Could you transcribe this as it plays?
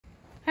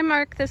Hi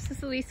Mark, this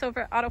is Elysz over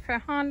at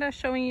AutoFair Honda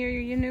showing you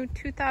your new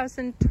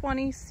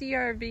 2020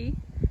 CRV.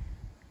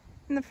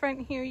 In the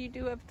front here you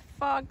do have the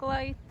fog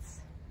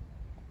lights.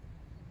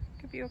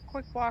 Give you a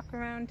quick walk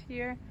around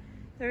here.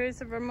 There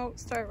is a remote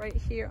start right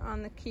here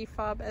on the key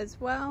fob as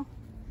well.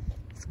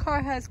 This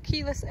car has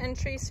keyless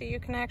entry, so you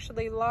can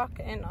actually lock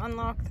and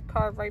unlock the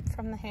car right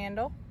from the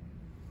handle.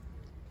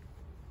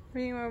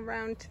 Bring you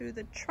around to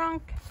the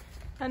trunk.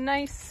 A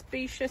nice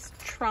spacious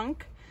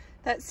trunk.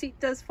 That seat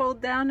does fold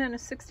down in a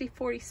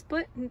 60-40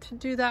 split, and to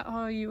do that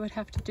all you would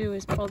have to do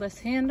is pull this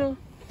handle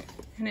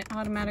and it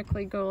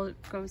automatically goes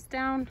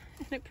down,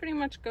 and it pretty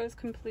much goes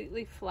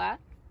completely flat.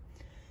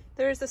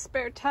 There is a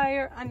spare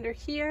tire under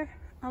here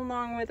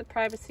along with a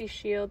privacy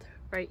shield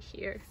right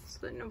here so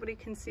that nobody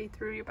can see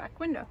through your back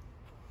window.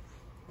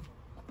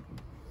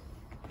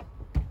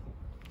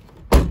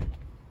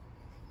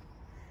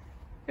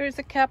 There is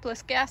a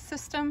capless gas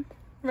system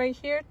right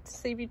here to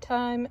save you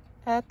time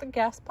at the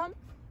gas pump.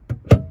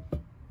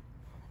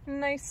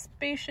 Nice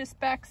spacious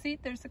back seat.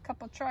 There's a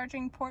couple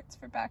charging ports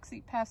for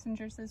backseat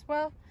passengers as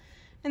well.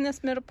 And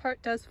this middle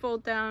part does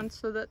fold down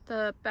so that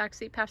the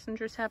backseat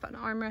passengers have an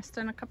armrest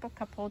and a couple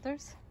cup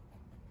holders.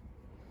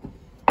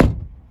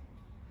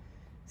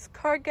 This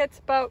car gets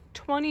about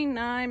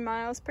 29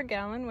 miles per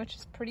gallon, which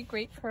is pretty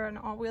great for an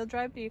all-wheel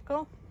drive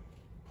vehicle.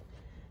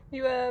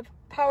 You have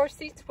power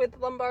seats with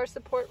lumbar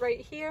support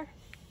right here.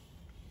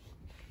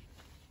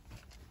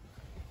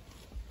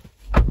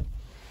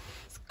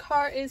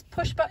 Car is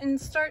push button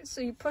start,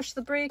 so you push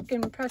the brake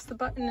and press the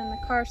button and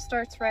the car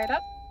starts right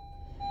up.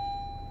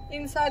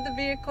 Inside the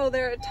vehicle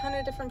there are a ton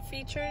of different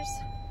features.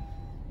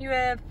 You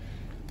have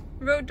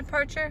road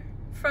departure,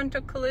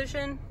 frontal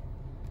collision,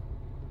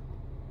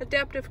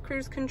 adaptive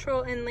cruise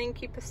control, and lane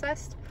keep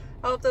assist.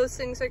 All of those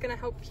things are going to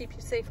help keep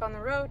you safe on the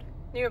road.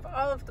 You have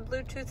all of the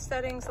Bluetooth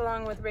settings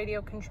along with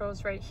radio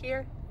controls right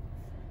here.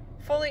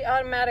 Fully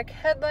automatic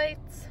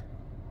headlights.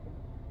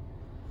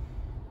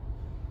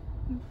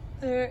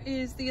 There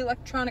is the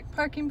electronic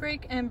parking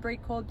brake and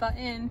brake hold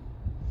button,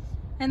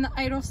 and the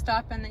idle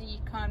stop and the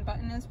econ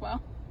button as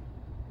well.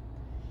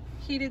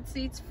 Heated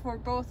seats for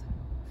both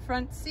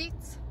front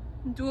seats,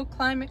 dual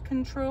climate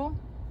control.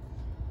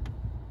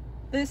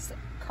 This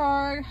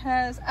car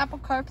has Apple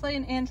CarPlay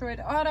and Android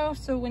Auto,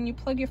 so when you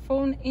plug your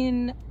phone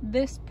in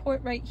this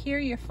port right here,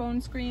 your phone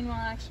screen will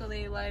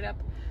actually light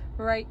up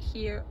right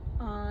here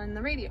on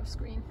the radio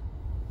screen.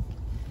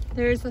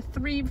 There's a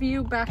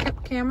 3-view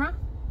backup camera.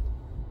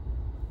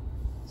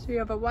 So you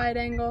have a wide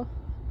angle,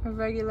 a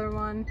regular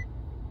one,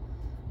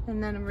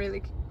 and then a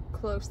really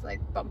close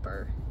like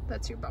bumper.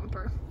 That's your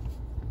bumper.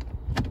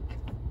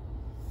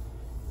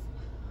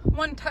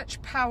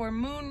 One-touch power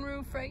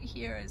moonroof right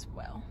here as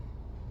well.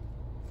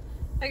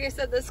 Like I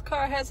said, this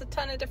car has a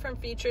ton of different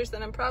features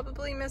and I'm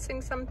probably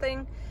missing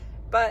something,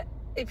 but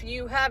if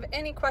you have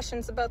any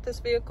questions about this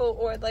vehicle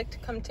or would like to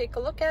come take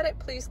a look at it,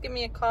 please give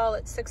me a call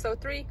at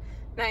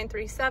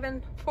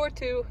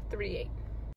 603-937-4238.